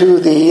went to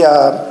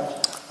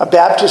a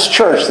Baptist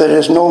church that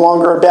is no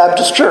longer a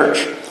Baptist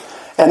church.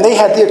 And they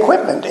had the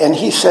equipment. And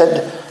he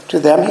said to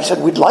them, he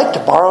said, "We'd like to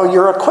borrow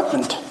your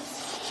equipment."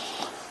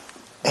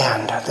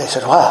 And they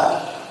said,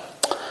 "Well,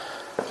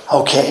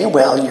 okay,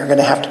 well, you're going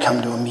to have to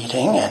come to a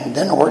meeting, and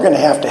then we're going to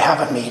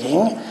have a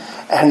meeting,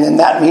 and then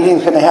that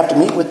meeting's going to have to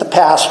meet with the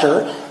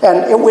pastor."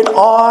 And it went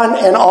on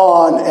and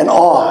on and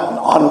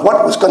on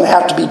what was going to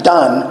have to be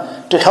done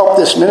to help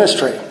this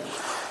ministry.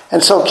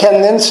 And so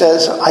Ken then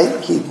says,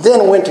 he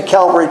then went to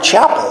Calvary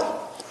Chapel,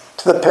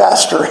 to the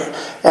pastor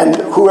and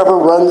whoever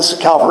runs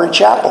Calvary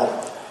Chapel,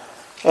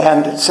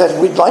 and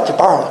said, "We'd like to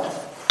borrow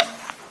it."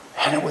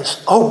 And it was,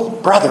 "Oh,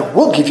 brother,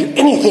 we'll give you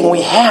anything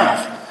we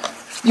have.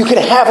 You can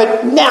have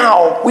it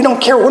now. We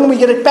don't care when we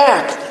get it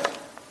back."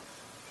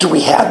 Do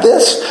we have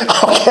this?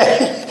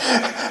 Okay.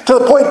 To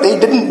the point they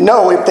didn't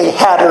know if they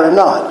had it or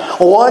not.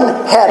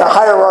 One had a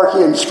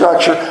hierarchy and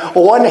structure.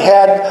 One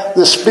had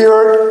the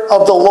Spirit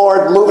of the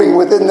Lord moving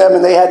within them,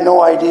 and they had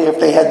no idea if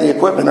they had the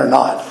equipment or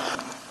not.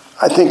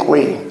 I think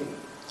we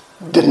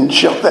didn't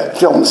show that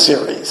film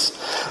series.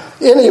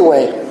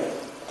 Anyway,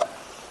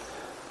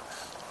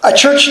 a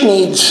church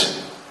needs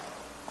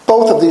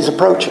both of these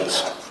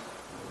approaches.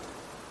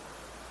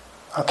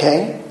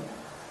 Okay?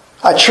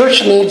 A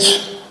church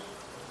needs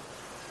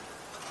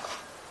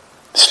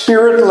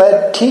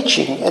Spirit-led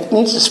teaching. It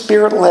needs a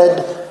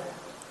Spirit-led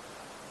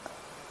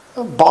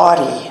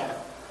body.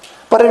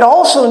 But it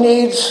also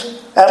needs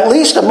at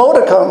least a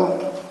modicum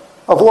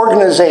of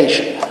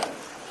organization.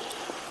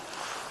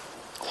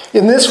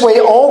 In this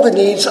way, all the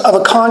needs of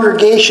a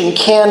congregation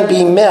can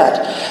be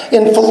met.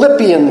 In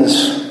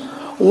Philippians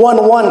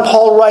 1:1,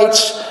 Paul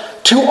writes,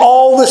 "To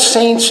all the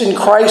saints in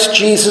Christ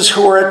Jesus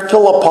who are at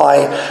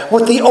Philippi,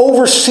 with the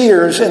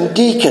overseers and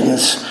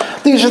deacons."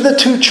 These are the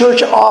two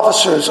church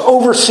officers,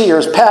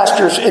 overseers,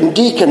 pastors, and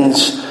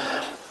deacons.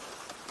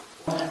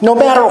 No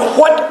matter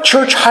what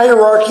church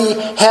hierarchy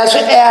has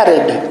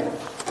added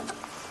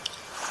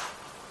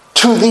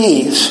to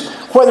these,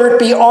 whether it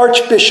be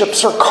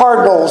archbishops or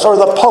cardinals or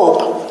the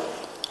Pope,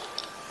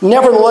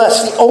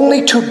 nevertheless, the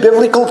only two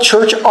biblical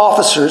church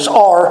officers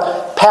are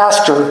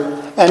pastor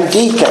and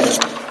deacon.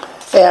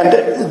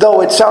 And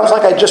though it sounds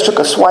like I just took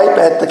a swipe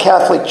at the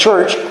Catholic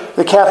Church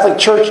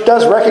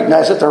does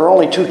recognize that there are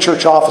only two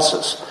church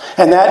offices.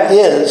 And that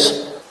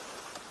is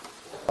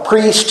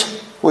priest,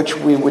 which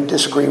we would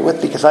disagree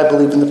with because I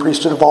believe in the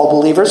priesthood of all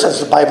believers, as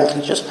the Bible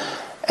teaches,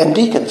 and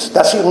deacons.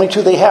 That's the only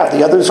two they have.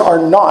 The others are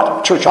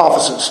not church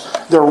offices.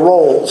 They're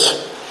roles.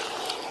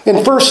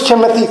 In 1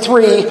 Timothy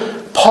 3,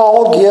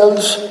 Paul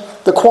gives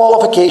the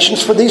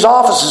qualifications for these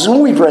offices,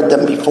 and we've read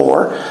them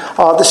before.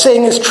 The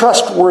saying is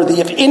trustworthy.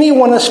 If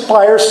anyone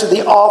aspires to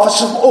the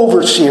office of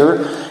overseer,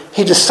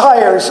 he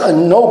desires a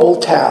noble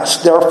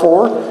task.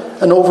 Therefore,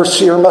 an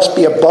overseer must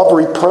be above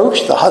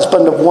reproach, the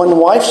husband of one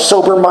wife,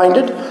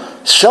 sober-minded,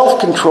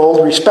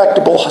 self-controlled,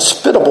 respectable,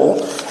 hospitable,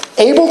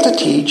 able to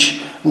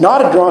teach,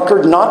 not a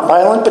drunkard, not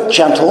violent but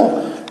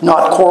gentle,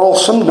 not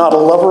quarrelsome, not a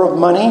lover of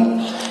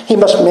money. He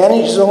must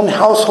manage his own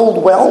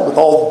household well with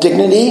all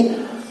dignity,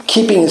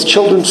 keeping his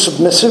children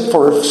submissive.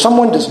 For if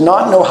someone does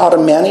not know how to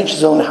manage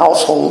his own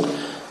household,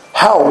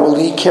 how will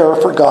he care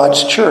for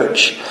God's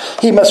church?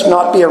 He must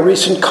not be a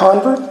recent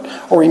convert,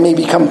 or he may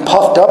become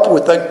puffed up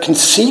with a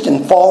conceit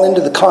and fall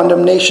into the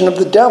condemnation of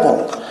the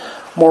devil.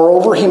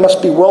 Moreover, he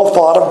must be well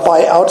thought of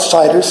by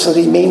outsiders so that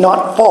he may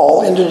not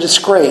fall into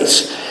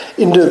disgrace,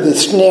 into the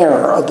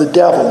snare of the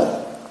devil.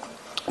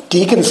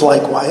 Deacons,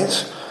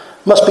 likewise,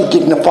 must be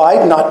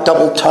dignified, not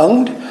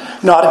double-tongued,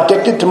 not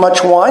addicted to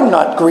much wine,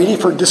 not greedy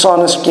for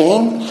dishonest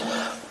gain.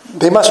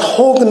 They must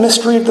hold the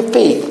mystery of the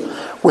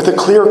faith with a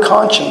clear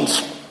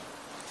conscience,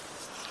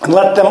 and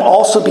let them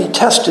also be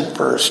tested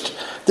first.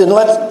 Then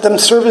let them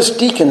serve as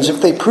deacons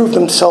if they prove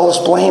themselves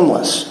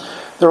blameless.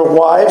 Their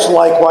wives,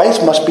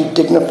 likewise, must be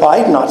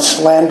dignified, not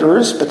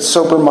slanderers, but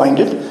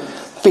sober-minded,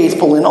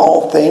 faithful in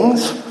all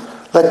things.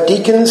 Let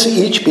deacons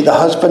each be the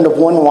husband of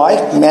one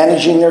wife,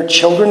 managing their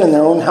children and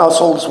their own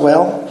household as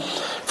well.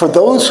 For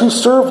those who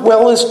serve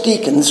well as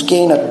deacons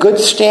gain a good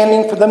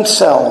standing for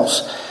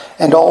themselves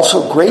and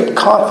also great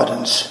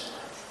confidence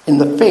in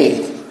the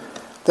faith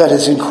that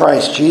is in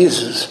Christ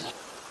Jesus.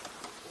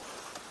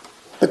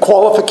 The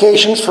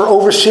qualifications for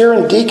overseer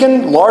and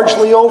deacon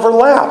largely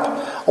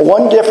overlap.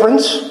 One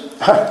difference,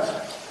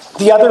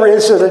 the other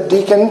is that a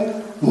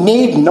deacon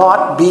need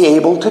not be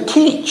able to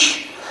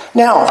teach.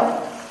 Now,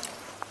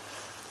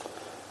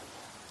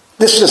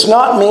 this does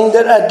not mean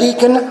that a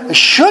deacon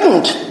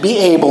shouldn't be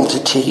able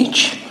to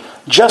teach,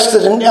 just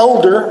that an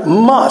elder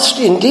must.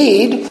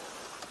 Indeed,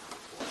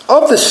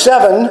 of the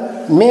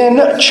 7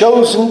 men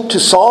chosen to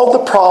solve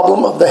the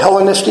problem of the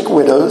Hellenistic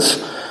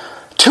widows,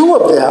 2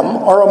 of them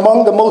are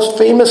among the most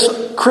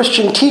famous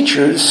Christian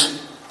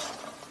teachers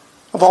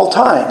of all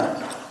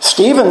time.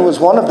 Stephen was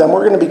one of them.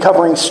 We're going to be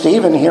covering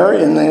Stephen here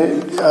in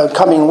the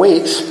coming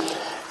weeks.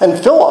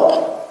 And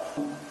Philip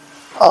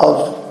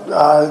of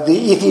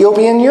the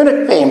Ethiopian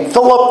eunuch fame.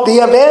 Philip the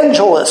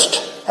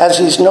evangelist, as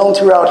he's known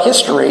throughout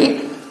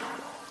history,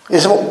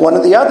 is one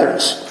of the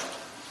others.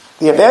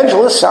 The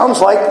evangelist sounds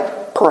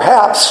like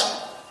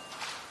perhaps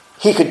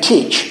he could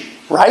teach,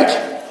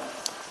 right?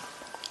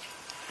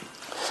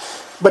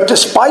 But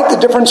despite the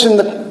difference in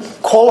the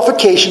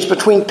qualifications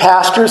between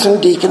pastors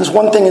and deacons,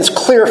 one thing is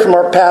clear from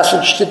our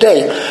passage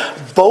today.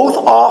 Both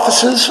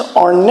offices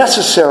are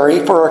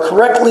necessary for a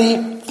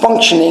correctly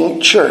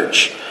functioning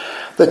church.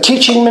 The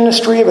teaching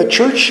ministry of a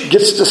church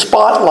gets the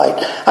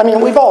spotlight. I mean,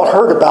 we've all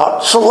heard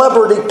about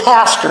celebrity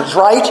pastors,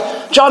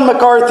 right? John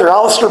MacArthur,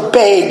 Alistair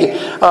Begg,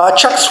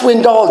 Chuck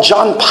Swindoll,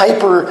 John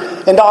Piper,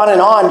 and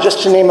on,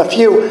 just to name a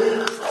few.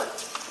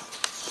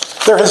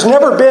 There has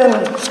never been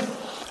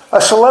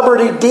a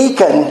celebrity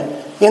deacon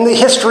in the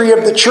history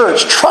of the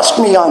church. Trust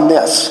me on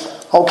this,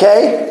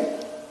 okay?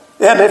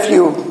 And if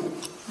you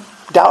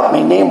doubt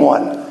me, name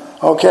one,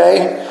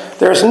 okay?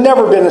 There's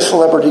never been a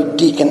celebrity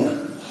deacon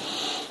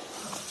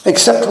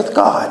except with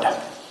God.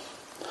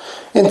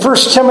 In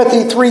 1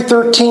 Timothy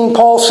 3:13,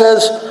 Paul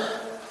says,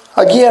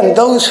 again,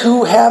 those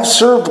who have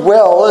served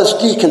well as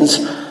deacons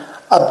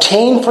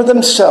obtain for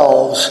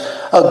themselves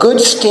a good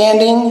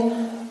standing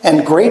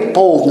and great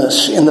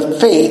boldness in the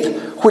faith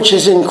which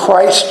is in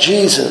Christ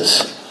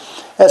Jesus.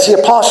 As the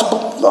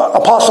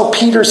Apostle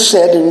Peter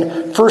said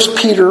in 1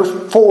 Peter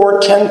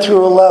 4:10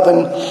 through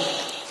 11,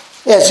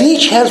 as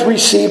each has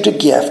received a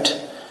gift,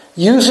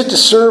 use it to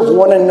serve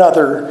one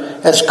another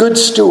as good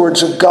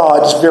stewards of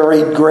God's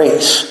varied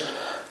grace.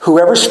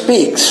 Whoever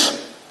speaks,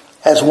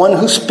 as one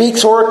who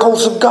speaks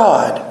oracles of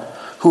God.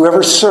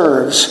 Whoever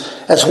serves,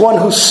 as one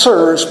who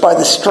serves by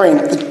the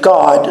strength that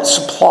God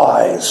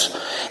supplies,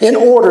 in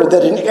order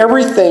that in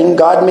everything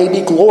God may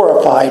be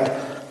glorified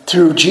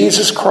through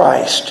Jesus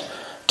Christ.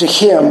 To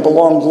him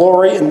belong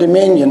glory and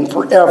dominion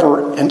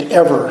forever and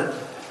ever.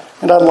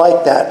 And I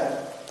like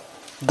that.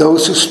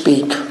 Those who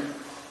speak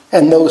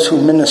and those who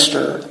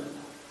minister,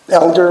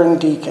 elder and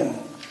deacon.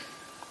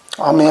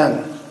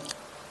 Amen.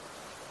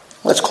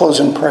 Let's close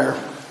in prayer.